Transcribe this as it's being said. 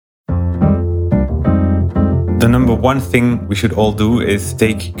The number one thing we should all do is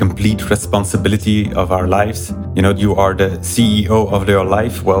take complete responsibility of our lives. You are the CEO of your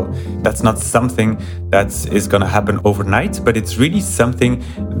life. Well, that's not something that is going to happen overnight, but it's really something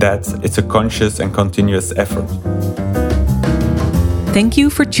that it's a conscious and continuous effort. Thank you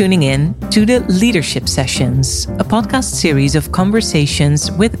for tuning in to the Leadership Sessions, a podcast series of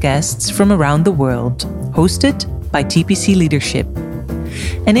conversations with guests from around the world, hosted by TPC Leadership.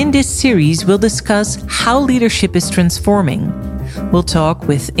 And in this series, we'll discuss how leadership is transforming. We'll talk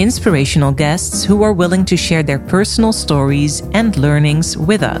with inspirational guests who are willing to share their personal stories and learnings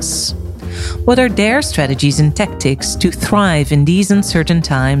with us. What are their strategies and tactics to thrive in these uncertain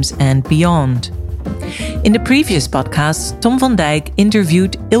times and beyond? In the previous podcast, Tom van Dijk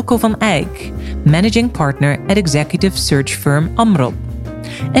interviewed Ilko van Eyck, managing partner at executive search firm Amrop.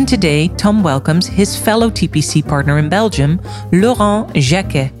 And today, Tom welcomes his fellow TPC partner in Belgium, Laurent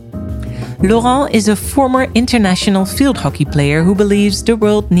Jacquet. Laurent is a former international field hockey player who believes the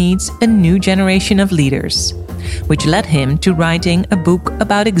world needs a new generation of leaders, which led him to writing a book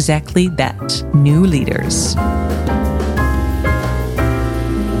about exactly that, new leaders.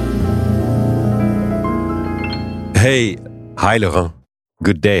 Hey, hi Laurent.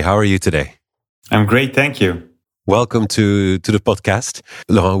 Good day. How are you today? I'm great, thank you. Welcome to the podcast,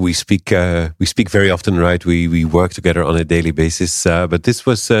 Laurent. We speak very often, right? We work together on a daily basis, but this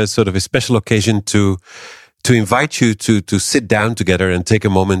was sort of a special occasion to invite you to sit down together and take a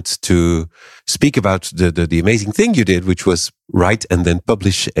moment to speak about the amazing thing you did, which was write and then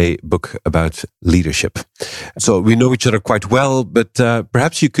publish a book about leadership. So we know each other quite well, but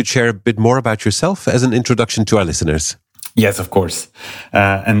perhaps you could share a bit more about yourself as an introduction to our listeners. Yes, of course,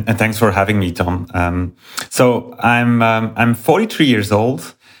 and thanks for having me, Tom. So I'm 43 years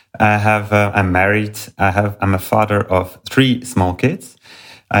old. I'm married. I'm a father of 3 small kids.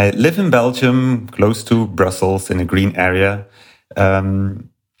 I live in Belgium, close to Brussels, in a green area.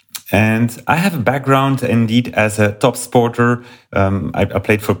 And I have a background, indeed, as a top sporter. I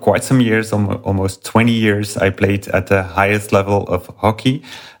played for quite some years, almost 20 years. I played at the highest level of hockey.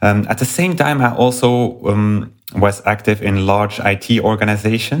 At the same time, I also was active in large IT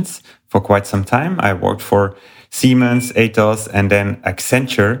organizations for quite some time. I worked for Siemens, Atos, and then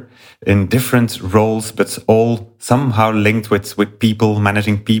Accenture in different roles, but all somehow linked with people,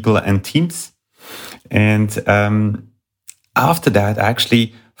 managing people and teams. And after that, I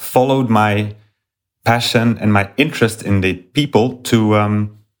actually followed my passion and my interest in the people to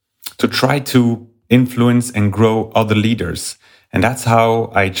try to influence and grow other leaders. And that's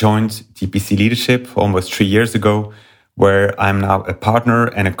how I joined TPC Leadership almost 3 years ago, where I'm now a partner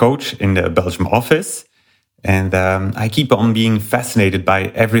and a coach in the Belgium office. And I keep on being fascinated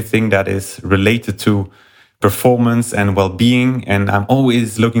by everything that is related to performance and well-being. And I'm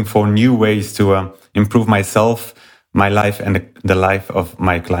always looking for new ways to improve myself, my life, and the life of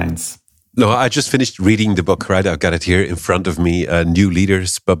my clients. No, I just finished reading the book, right? I've got it here in front of me, New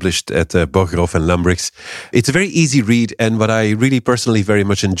Leaders, published at Borgerhoff and Lambrix. It's a very easy read. And what I really personally very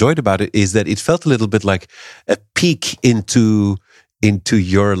much enjoyed about it is that it felt a little bit like a peek into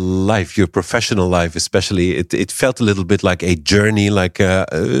your life, your professional life, especially. It felt a little bit like a journey, like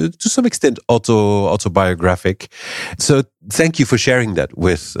to some extent autobiographic. So thank you for sharing that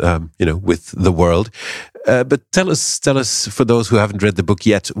with the world. But tell us, for those who haven't read the book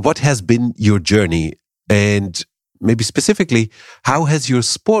yet, what has been your journey, and maybe specifically, how has your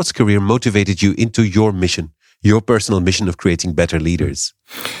sports career motivated you into your mission, your personal mission of creating better leaders?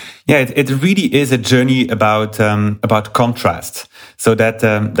 Yeah, it really is a journey about contrast. So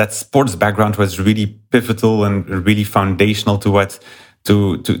that sports background was really pivotal and really foundational to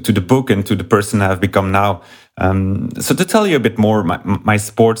the book and to the person I've become now. So to tell you a bit more, my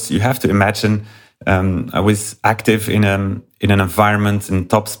sports, you have to imagine. I was active in an environment in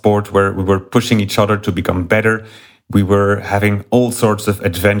top sport where we were pushing each other to become better. We were having all sorts of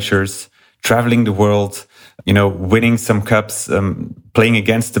adventures, traveling the world, winning some cups, playing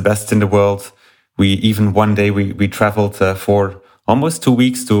against the best in the world. We even one day we traveled for almost 2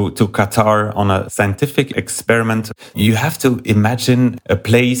 weeks to Qatar on a scientific experiment. You have to imagine a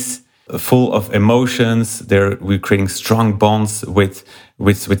place full of emotions. We're creating strong bonds with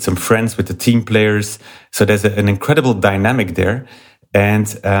some friends, with the team players. So there's an incredible dynamic there. And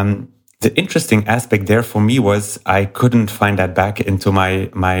the interesting aspect there for me was I couldn't find that back into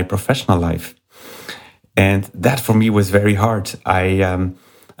my professional life. And that for me was very hard.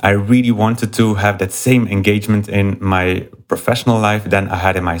 I really wanted to have that same engagement in my professional life than I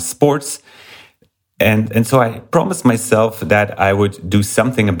had in my sports. And so I promised myself that I would do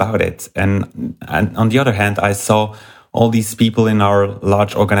something about it. And on the other hand, I saw all these people in our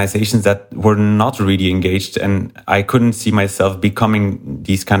large organizations that were not really engaged, and I couldn't see myself becoming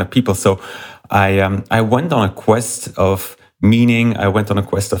these kind of people. So I went on a quest of meaning. I went on a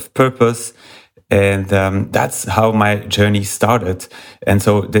quest of purpose. And that's how my journey started. And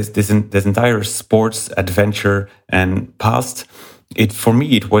so this entire sports adventure and past, for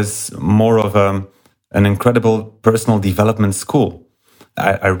me, it was more of an incredible personal development school.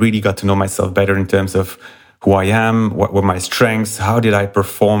 I really got to know myself better in terms of who I am, what were my strengths, how did I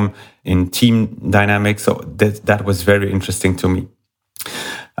perform in team dynamics. So that was very interesting to me.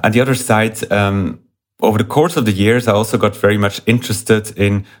 On the other side, over the course of the years, I also got very much interested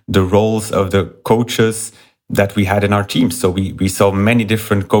in the roles of the coaches that we had in our team. So we saw many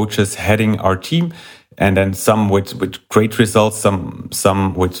different coaches heading our team, and then some with great results,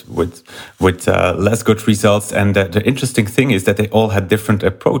 some with less good results. And the interesting thing is that they all had different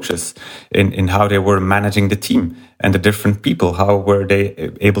approaches in how they were managing the team and the different people. How were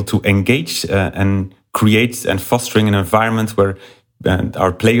they able to engage and create and fostering an environment where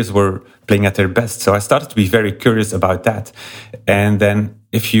our players were playing at their best. So I started to be very curious about that. And then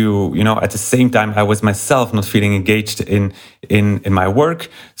if you at the same time, I was myself not feeling engaged in my work.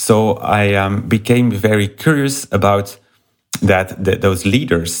 So I became very curious about those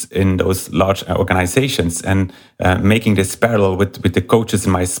leaders in those large organizations, and making this parallel with the coaches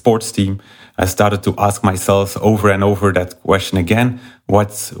in my sports team. I started to ask myself over and over that question again: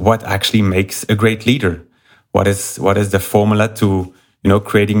 what actually makes a great leader? What is the formula to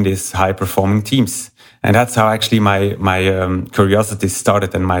creating these high performing teams? And that's how actually my curiosity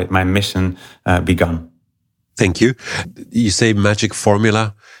started and my mission began. Thank you. You say magic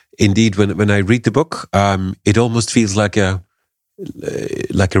formula. Indeed, when I read the book, it almost feels like a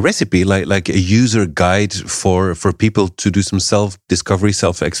recipe, like a user guide for people to do some self-discovery,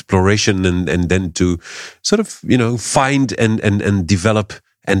 self-exploration, and then to sort of find and develop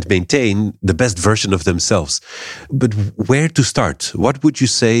and maintain the best version of themselves. But where to start? What would you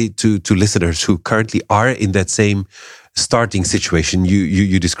say to listeners who currently are in that same starting situation?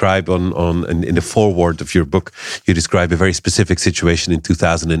 You describe in the foreword of your book, you describe a very specific situation in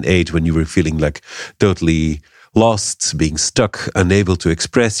 2008 when you were feeling like totally lost, being stuck, unable to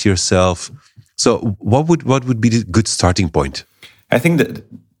express yourself. So what would be the good starting point? I think that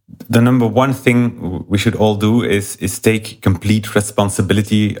the number one thing we should all do is take complete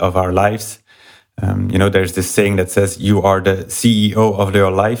responsibility of our lives. There's this saying that says you are the CEO of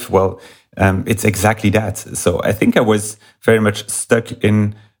your life. Well, it's exactly that. So I think I was very much stuck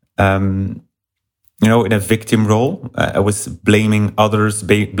in a victim role. I was blaming others,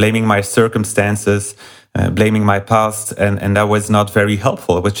 blaming my circumstances, blaming my past, and that was not very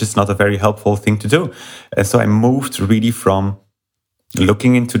helpful. It was just not a very helpful thing to do. And so I moved really from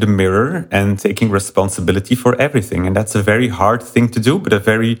looking into the mirror and taking responsibility for everything. And that's a very hard thing to do, but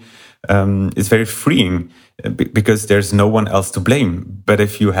it's very freeing because there's no one else to blame. But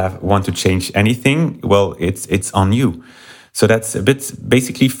if you want to change anything, well, it's on you. So that's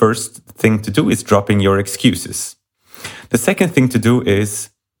basically first thing to do is dropping your excuses. The second thing to do is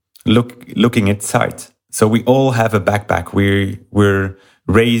looking inside. So we all have a backpack. We're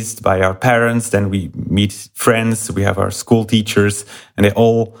raised by our parents, then we meet friends, we have our school teachers, and they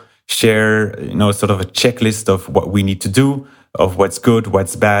all share, sort of a checklist of what we need to do, of what's good,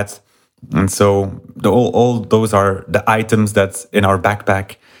 what's bad. And so all those are the items that's in our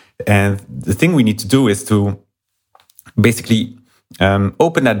backpack. And the thing we need to do is to basically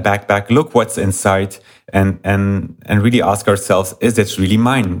open that backpack, look what's inside, and really ask ourselves, is this really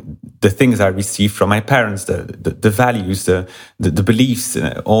mine? The things I received from my parents, the values, the beliefs,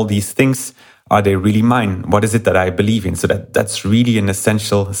 all these things, are they really mine? What is it that I believe in? So that's really an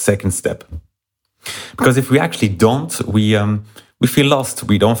essential second step. Because if we actually don't, we feel lost.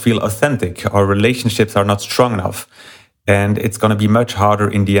 We don't feel authentic. Our relationships are not strong enough. And it's going to be much harder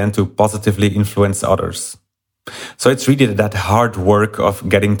in the end to positively influence others. So it's really that hard work of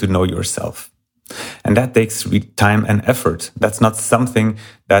getting to know yourself. And that takes time and effort. That's not something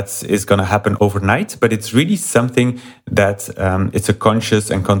that is going to happen overnight, but it's really something that it's a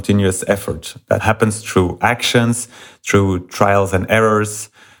conscious and continuous effort that happens through actions, through trials and errors.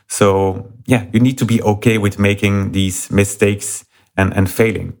 So yeah, you need to be okay with making these mistakes and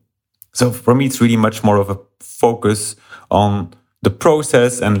failing. So for me, it's really much more of a focus on the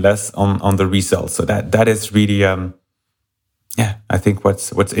process and less on the results. So that is really, I think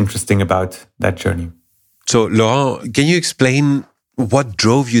what's interesting about that journey. So Laurent, can you explain what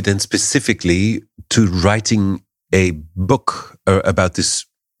drove you then specifically to writing a book about this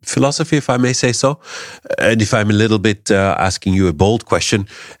philosophy, if I may say so. And if I'm a little bit asking you a bold question,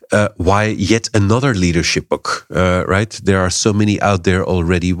 why yet another leadership book? Right? There are so many out there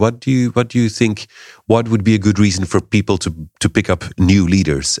already. What do you think? What would be a good reason for people to pick up New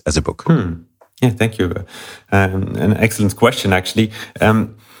Leaders as a book? Yeah, thank you. An excellent question, actually.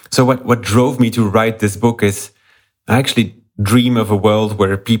 So what drove me to write this book is I actually dream of a world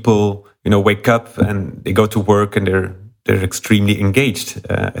where people, wake up and they go to work and they're extremely engaged.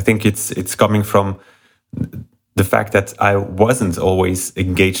 I think it's coming from the fact that I wasn't always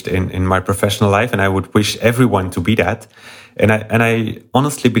engaged in my professional life, and I would wish everyone to be that. And I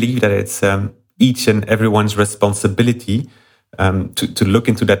honestly believe that it's each and everyone's responsibility to look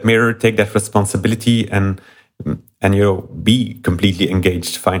into that mirror, take that responsibility, and be completely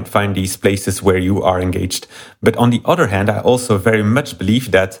engaged. Find these places where you are engaged. But on the other hand, I also very much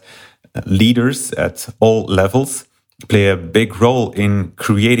believe that leaders at all levels play a big role in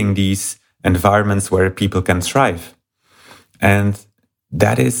creating these environments where people can thrive. And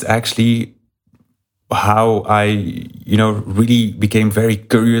that is actually how I, really became very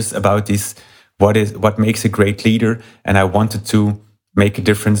curious about this. What makes a great leader? And I wanted to make a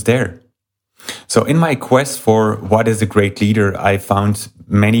difference there. So in my quest for what is a great leader, I found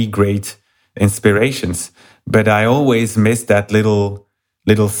many great inspirations, but I always missed that little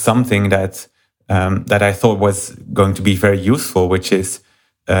something that I thought was going to be very useful, which is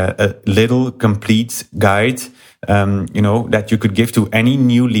a little complete guide, that you could give to any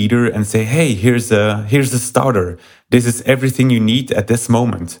new leader and say, hey, here's a starter. This is everything you need at this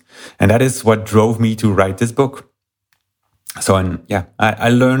moment. And that is what drove me to write this book. So, I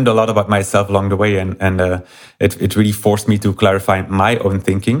learned a lot about myself along the way, and it really forced me to clarify my own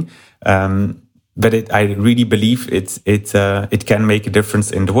thinking. But I really believe it can make a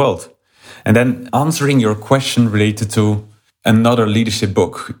difference in the world. And then answering your question related to another leadership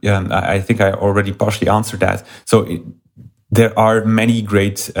book, I think I already partially answered that. So there are many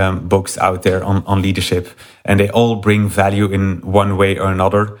great books out there on leadership, and they all bring value in one way or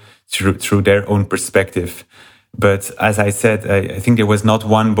another through their own perspective. But as I said, I think there was not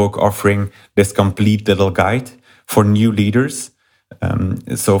one book offering this complete little guide for new leaders.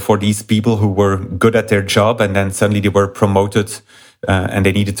 So for these people who were good at their job and then suddenly they were promoted and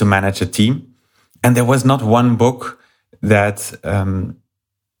they needed to manage a team. And there was not one book that,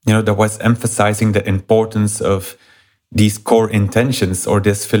 that was emphasizing the importance of these core intentions or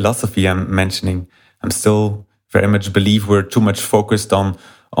this philosophy I'm mentioning. I'm still very much believe we're too much focused on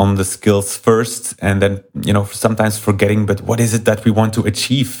the skills first, and then, sometimes forgetting, but what is it that we want to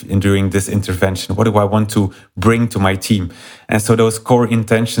achieve during this intervention? What do I want to bring to my team? And so those core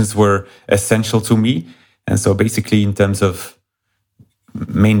intentions were essential to me. And so basically in terms of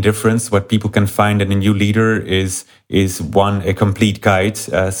main difference, what people can find in a new leader is one, a complete guide.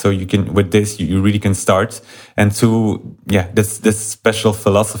 So you can, with this, you really can start. And two, this special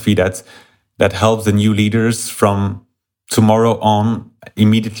philosophy that helps the new leaders from tomorrow on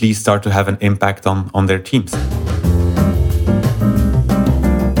immediately start to have an impact on their teams.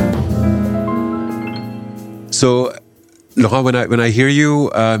 So, Laurent, when I hear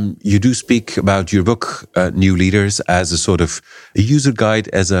you, you do speak about your book, New Leaders, as a sort of a user guide,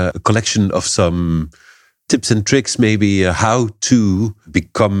 as a collection of some tips and tricks, maybe how to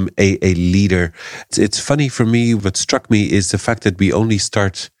become a leader. It's funny for me, what struck me is the fact that we only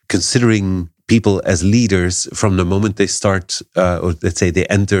start considering people as leaders from the moment they start, or let's say they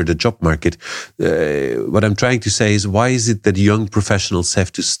enter the job market. What I'm trying to say is, why is it that young professionals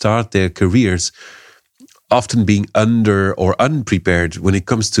have to start their careers often being under or unprepared when it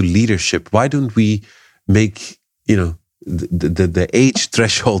comes to leadership? Why don't we make, the age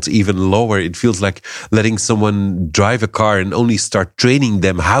threshold even lower? It feels like letting someone drive a car and only start training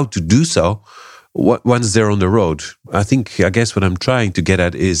them how to do so once they're on the road. I guess what I'm trying to get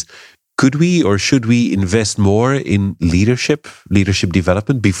at is, could we or should we invest more in leadership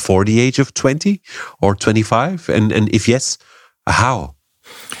development before the age of 20 or 25? And if yes, how?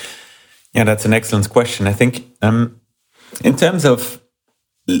 Yeah, that's an excellent question. I think in terms of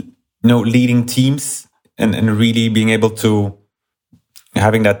leading teams and really being able to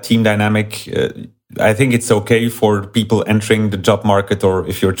having that team dynamic, I think it's okay for people entering the job market, or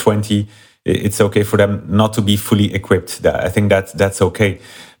if you're 20, it's okay for them not to be fully equipped. I think that's okay.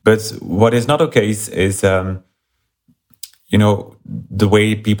 But what is not okay is the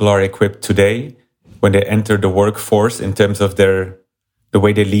way people are equipped today when they enter the workforce in terms of the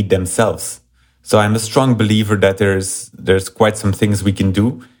way they lead themselves. So I'm a strong believer that there's quite some things we can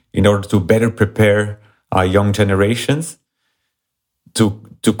do in order to better prepare our young generations to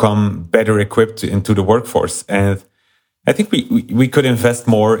come better equipped into the workforce. And I think we could invest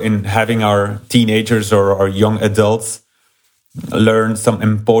more in having our teenagers or our young adults learn some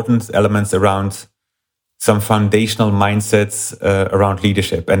important elements around some foundational mindsets around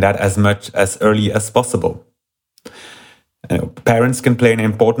leadership, and that as much as early as possible. Parents can play an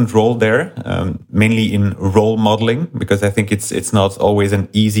important role there, mainly in role modeling, because I think it's not always an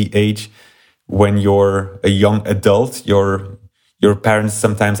easy age when you're a young adult. Your parents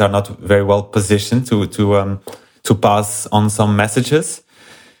sometimes are not very well positioned to pass on some messages.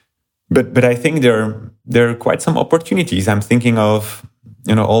 But I think there are quite some opportunities. I'm thinking of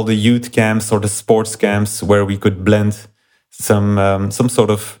all the youth camps or the sports camps where we could blend some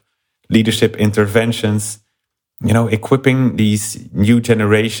sort of leadership interventions. Equipping these new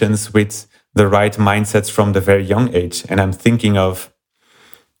generations with the right mindsets from the very young age. And I'm thinking of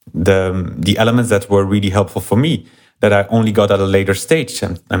the elements that were really helpful for me that I only got at a later stage.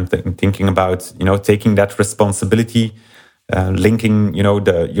 I'm thinking about, taking that responsibility, linking,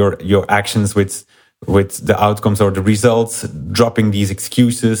 your actions with the outcomes or the results, dropping these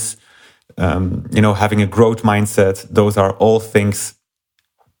excuses, having a growth mindset. Those are all things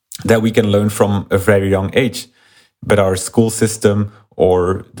that we can learn from a very young age. But our school system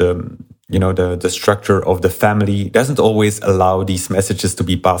or the structure of the family doesn't always allow these messages to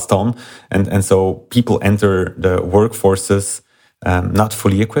be passed on. And so people enter the workforces not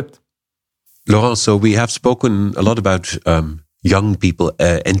fully equipped. Laurent, so we have spoken a lot about young people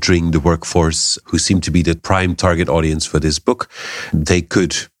entering the workforce who seem to be the prime target audience for this book. They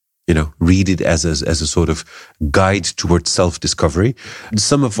could read it as a sort of guide towards self-discovery.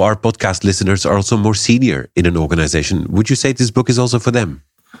 Some of our podcast listeners are also more senior in an organization. Would you say this book is also for them?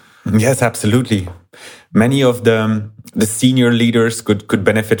 Yes, absolutely. Many of the senior leaders could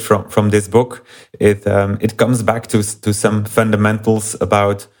benefit from this book. It comes back to some fundamentals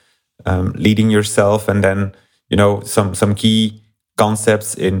about leading yourself, and then some key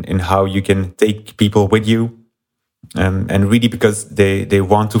concepts in how you can take people with you. And really because they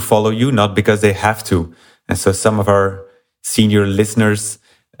want to follow you, not because they have to. And so some of our senior listeners,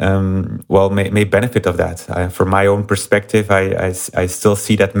 may benefit of that. From my own perspective, I still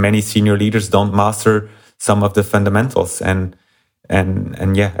see that many senior leaders don't master some of the fundamentals. And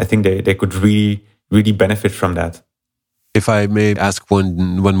yeah, I think they could really, really benefit from that. If I may ask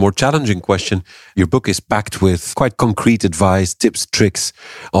one more challenging question, your book is packed with quite concrete advice, tips, tricks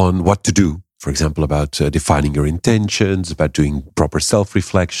on what to do. For example, about defining your intentions, about doing proper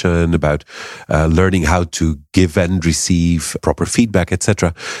self-reflection, about learning how to give and receive proper feedback,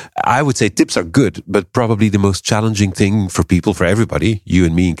 etc. I would say tips are good, but probably the most challenging thing for people, for everybody, you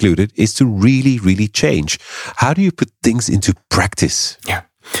and me included, is to really, really change. How do you put things into practice? Yeah,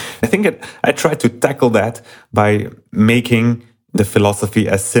 I think I try to tackle that by making the philosophy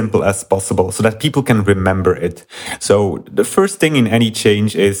as simple as possible so that people can remember it. So the first thing in any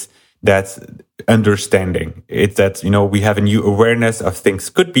change is that understanding. It's that, we have a new awareness of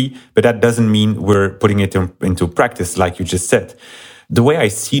things could be, but that doesn't mean we're putting it into practice, like you just said. The way I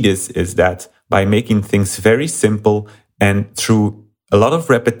see this is that by making things very simple and through a lot of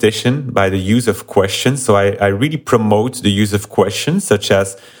repetition by the use of questions. So I really promote the use of questions such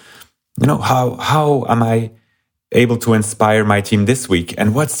as, how am I able to inspire my team this week?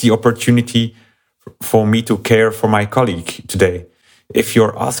 And what's the opportunity for me to care for my colleague today? If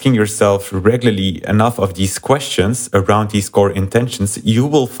you're asking yourself regularly enough of these questions around these core intentions, you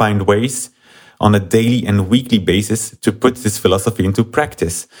will find ways on a daily and weekly basis to put this philosophy into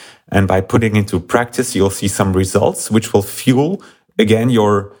practice. And by putting into practice, you'll see some results, which will fuel, again,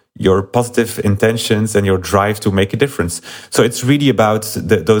 your positive intentions and your drive to make a difference. So it's really about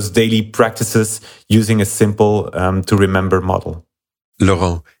those daily practices using a simple to remember model.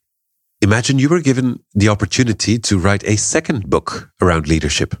 Laurent, imagine you were given the opportunity to write a second book around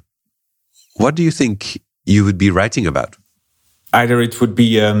leadership. What do you think you would be writing about? Either it would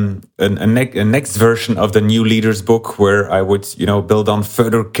be a next version of the New Leaders book where I would, build on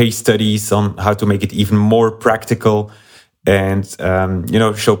further case studies on how to make it even more practical and,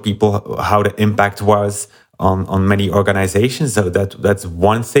 show people how the impact was on many organizations. So that's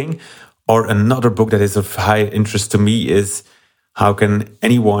one thing. Or another book that is of high interest to me is how can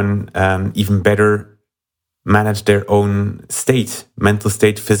anyone even better manage their own state, mental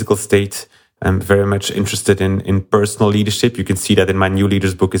state, physical state. I'm very much interested in personal leadership. You can see that in my New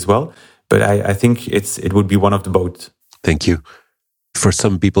Leaders book as well. But I think it would be one of the both. Thank you. For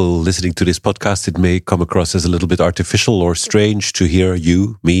some people listening to this podcast, it may come across as a little bit artificial or strange to hear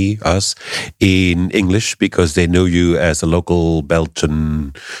you, me, us in English because they know you as a local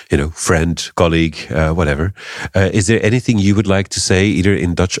Belgian, friend, colleague, whatever. Is there anything you would like to say, either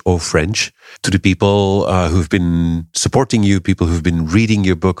in Dutch or French, to the people who've been supporting you, people who've been reading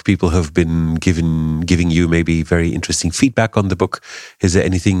your book, people who've been giving you maybe very interesting feedback on the book? Is there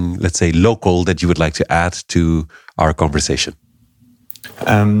anything, let's say, local that you would like to add to our conversation?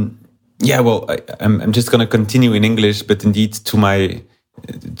 I'm just going to continue in English, but indeed to my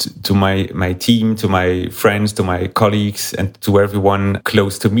team, to my friends, to my colleagues, and to everyone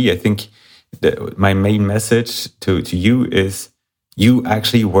close to me, I think my main message to you is you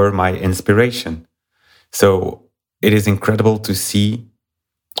actually were my inspiration. So it is incredible to see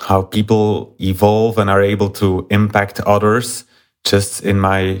how people evolve and are able to impact others just in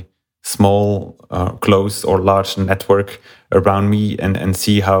my small, close or large network around me, and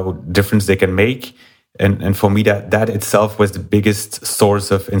see how difference they can make. And for me, that itself was the biggest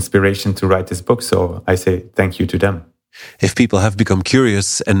source of inspiration to write this book. So I say thank you to them. If people have become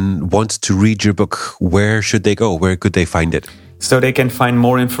curious and want to read your book, where should they go? Where could they find it? So they can find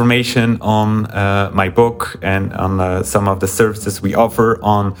more information on my book and on some of the services we offer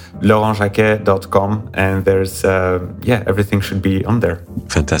on laurentjacquet.com. And there's, everything should be on there.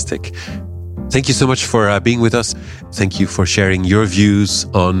 Fantastic. Thank you so much for being with us. Thank you for sharing your views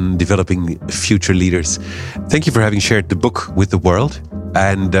on developing future leaders. Thank you for having shared the book with the world.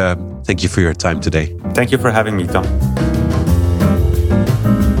 And thank you for your time today. Thank you for having me, Tom.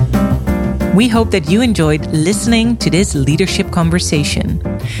 We hope that you enjoyed listening to this leadership conversation,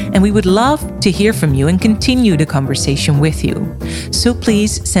 and we would love to hear from you and continue the conversation with you. So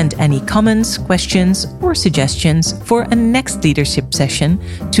please send any comments, questions, or suggestions for a next leadership session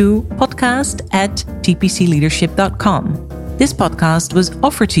to podcast@tpcleadership.com. This podcast was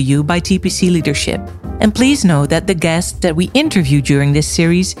offered to you by TPC Leadership. And please know that the guests that we interview during this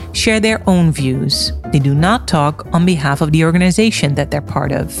series share their own views. They do not talk on behalf of the organization that they're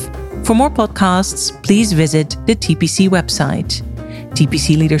part of. For more podcasts, please visit the TPC website,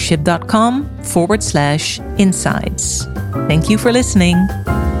 tpcleadership.com/insights. Thank you for listening.